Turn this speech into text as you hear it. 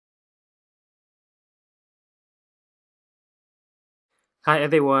Hi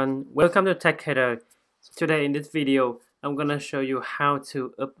everyone, welcome to Tech Header. Today in this video, I'm gonna show you how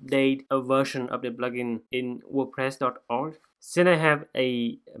to update a version of the plugin in WordPress.org. Since I have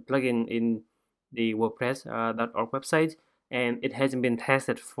a plugin in the WordPress.org website and it hasn't been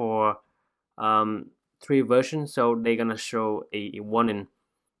tested for 3 versions, so they're gonna show a warning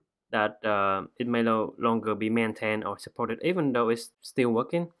that it may no longer be maintained or supported, even though it's still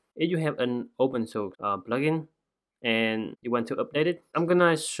working. If you have an open source plugin and you want to update it, I'm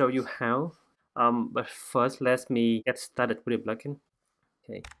gonna show you how. But first, let me get started with the plugin.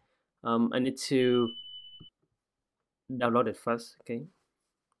 Okay. I need to download it first. Okay.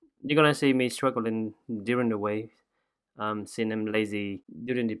 You're gonna see me struggling during the way. Since I'm lazy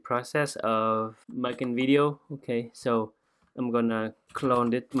during the process of making video. Okay. So I'm gonna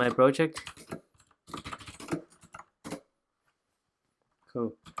clone it my project.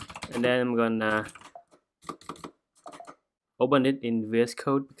 Cool. And then I'm gonna open it in VS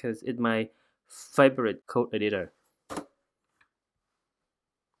Code because it's my favorite code editor.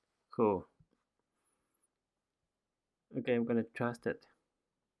 Cool. Okay, I'm gonna trust it.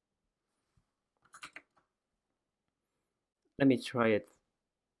 Let me try it.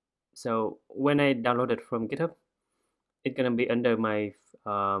 So when I download it from GitHub, it's gonna be under my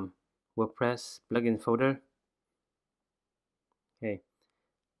WordPress plugin folder. Okay,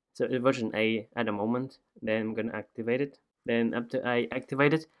 so it's version A at the moment. Then I'm gonna activate it. Then after I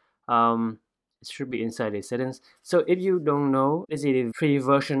activate it, it should be inside the settings. So if you don't know, this is the free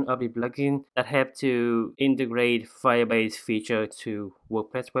version of the plugin that have to integrate Firebase feature to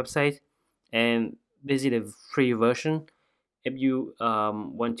WordPress website, and this is the free version. If you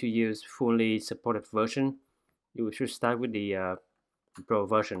want to use fully supported version, you should start with the Pro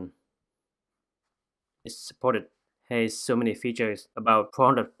version. It's supported, has so many features, about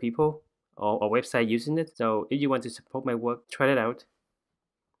 400 people or website using it. So if you want to support my work, try it out.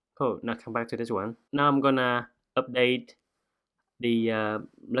 Cool. Now come back to this one. Now I'm gonna update the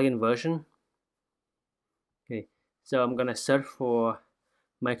plugin version. Okay, so I'm gonna search for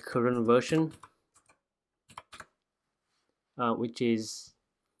my current version, which is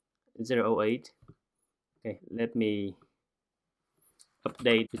 008. Okay, let me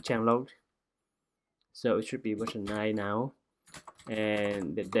update the channel load. So it should be version 9 now,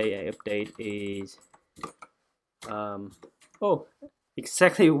 and the day I update is oh,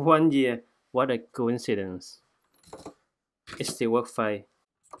 exactly 1 year. What a coincidence. It still works fine.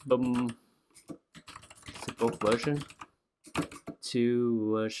 Boom. Support version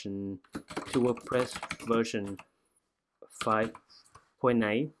to WordPress version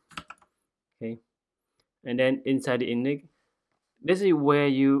 5.9. Okay, and then inside the index, this is where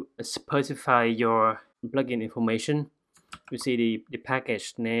you specify your plugin information. You see the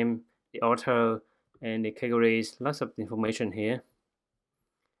package name, the author, and the categories. Lots of information here.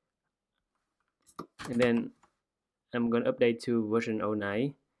 And then I'm going to update to version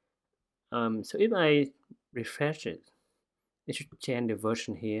 09. So if I refresh it, it should change the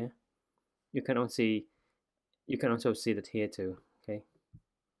version here. You can also see that here too. Okay,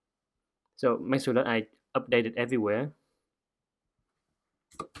 so make sure that I update it everywhere.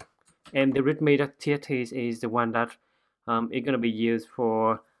 And the readme.txt is the one that is going to be used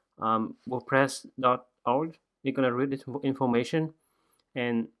for WordPress.org. You're going to read this information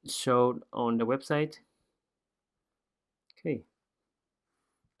and show on the website. Okay,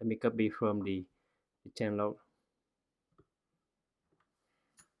 let me copy from the channel.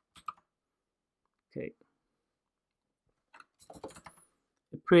 Okay,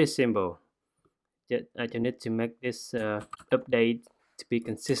 pretty simple. I just need to make this update to be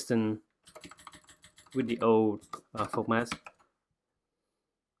consistent with the old format.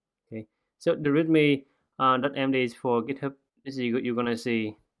 Okay, so the readme.md is for GitHub. This is you're gonna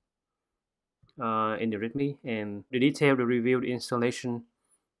see in the readme, and the detail, the review, the installation,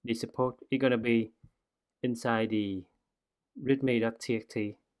 the support is gonna be inside the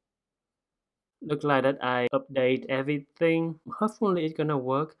readme.txt. Look like that I update everything. Hopefully it's gonna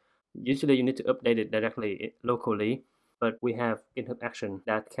work. Usually you need to update it directly locally, but we have GitHub Action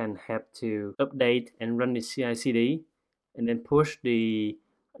that can help to update and run the CI/CD and then push the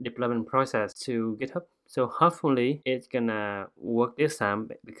deployment process to GitHub. So hopefully it's gonna work this time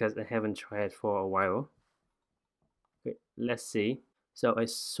because I haven't tried for a while. Okay, let's see. So I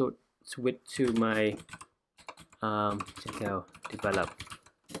should switch to my check out develop.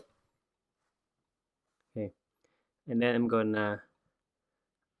 Okay, and then I'm gonna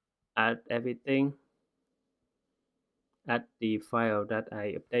add everything, add the file that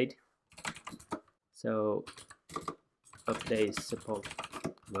I update. So update support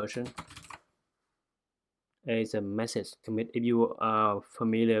version, as a message commit if you are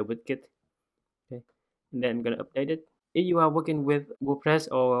familiar with Git. Okay, and then I'm gonna update it. If you are working with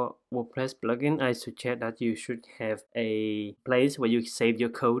WordPress or WordPress plugin, I suggest that you should have a place where you save your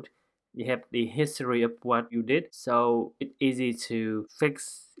code. You have the history of what you did, so it's easy to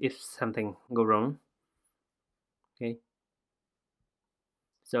fix if something go wrong. Okay,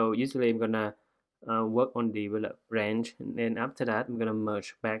 so usually I'm gonna work on the develop branch, and then after that I'm gonna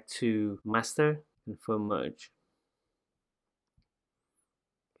merge back to master, confirm merge.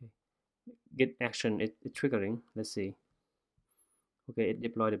 Okay. Git action it triggering. Let's see. Okay, it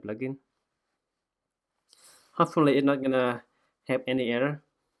deployed the plugin. Hopefully it's not gonna have any error.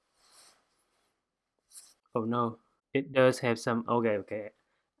 Oh no, it does have some. Okay.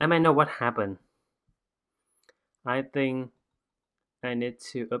 I might know what happened. I think I need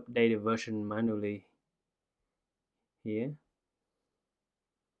to update the version manually here.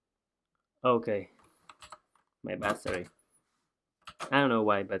 Okay, my battery. I don't know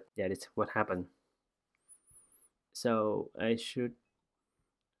why, but yeah, that's what happened. So I should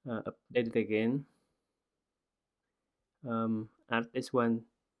update it again. Add this one,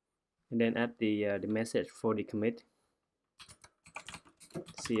 and then add the message for the commit.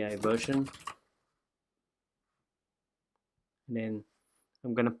 CI version, and then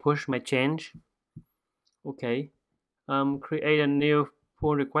I'm gonna push my change. Okay. Create a new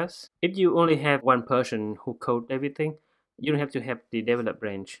pull request. If you only have one person who code everything, you don't have to have the develop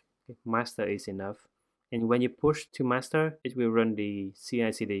branch. Okay, master is enough. And when you push to master, it will run the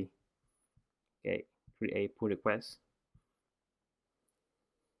CI/CD. Okay, create pull request.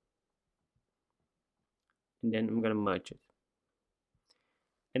 And then I'm gonna merge it.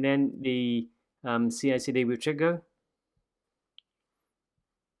 And then the CI/CD will trigger.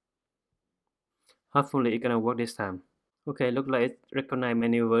 Hopefully it's gonna work this time. Okay, look like it recognize my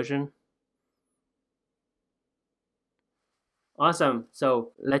new version. Awesome.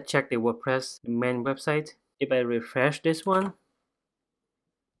 So let's check the WordPress main website. If I refresh this one,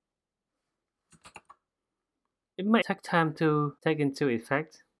 it might take time to take into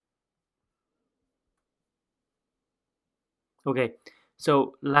effect. Okay,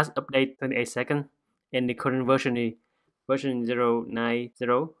 so last update 28 seconds, and the current version is version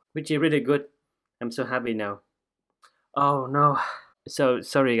 090, which is really good. I'm so happy now. Oh no, so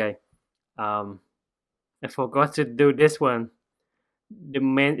sorry guys. I forgot to do this one. The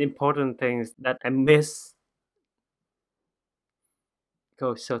main important things that I missed.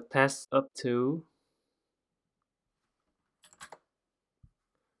 Go so test up to.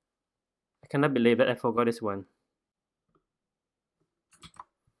 I cannot believe that I forgot this one.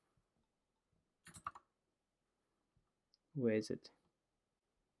 Where is it?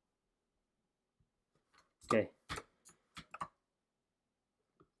 Okay.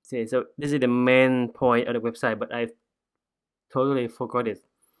 See, so this is the main point of the website, but I totally forgot it.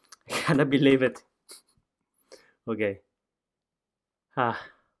 I cannot believe it. Okay. Ah.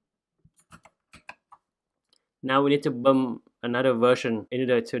 Now we need to bump another version in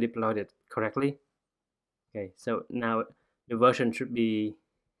order to deploy it correctly. Okay, so now the version should be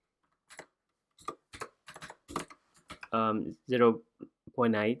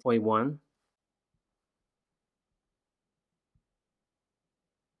 0.9.1.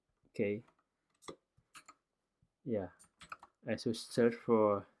 Okay, yeah, I should search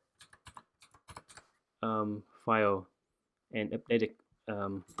for file and update it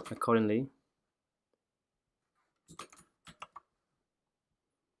accordingly.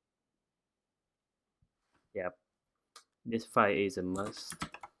 Yep, this file is a must.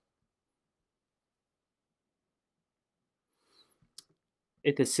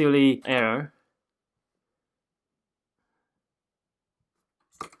 It's a silly error.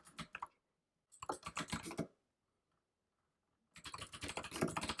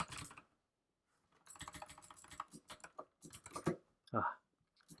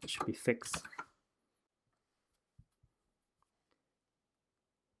 It should be fixed.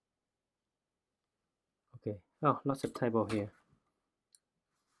 Okay. Oh, lots of typo here.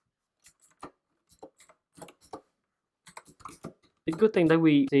 It's a good thing that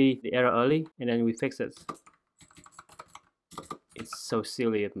we see the error early and then we fix it. It's so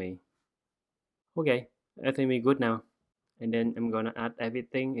silly of me. Okay, I think we're good now. And then I'm gonna add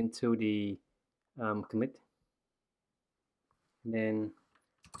everything into the commit. And then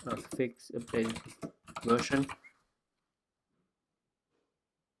fix update version.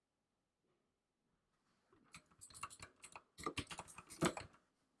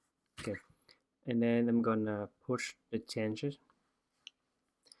 Okay, and then I'm gonna push the changes.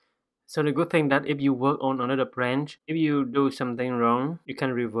 So the good thing that if you work on another branch, if you do something wrong, you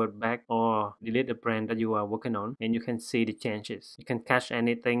can revert back or delete the branch that you are working on, and you can see the changes. You can catch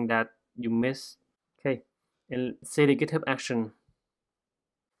anything that you miss. Okay, and see the GitHub action.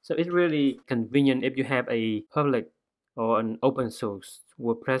 So it's really convenient if you have a public or an open source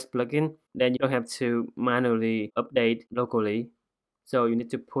WordPress plugin, then you don't have to manually update locally. So you need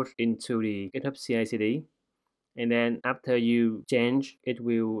to push into the GitHub CI/CD, and then after you change, it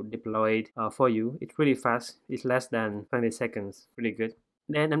will deploy it for you. It's really fast. It's less than 20 seconds. Really good.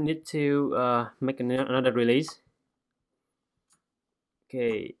 Then I need to make another release.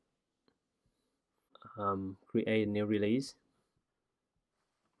 Okay, create a new release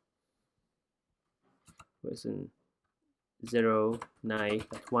version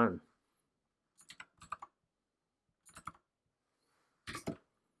 09.1.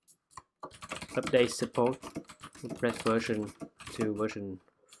 Update support WordPress version to version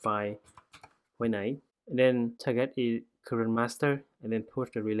 5.8. And then target is current master, and then push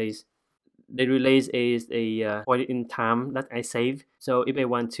the release. The release is a point in time that I save. So if I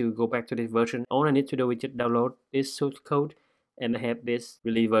want to go back to this version, all I need to do is just download this source code, and I have this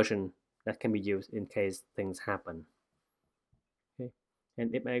release version that can be used in case things happen. Okay,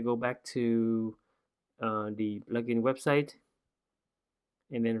 and if I go back to the plugin website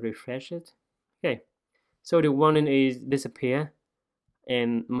and then refresh it, okay, so the warning is disappear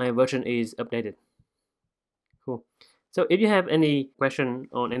and my version is updated. Cool. So if you have any question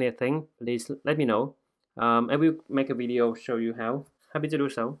on anything, please let me know. I will make a video show you how. Happy to do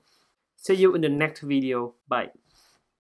so. See you in the next video. Bye.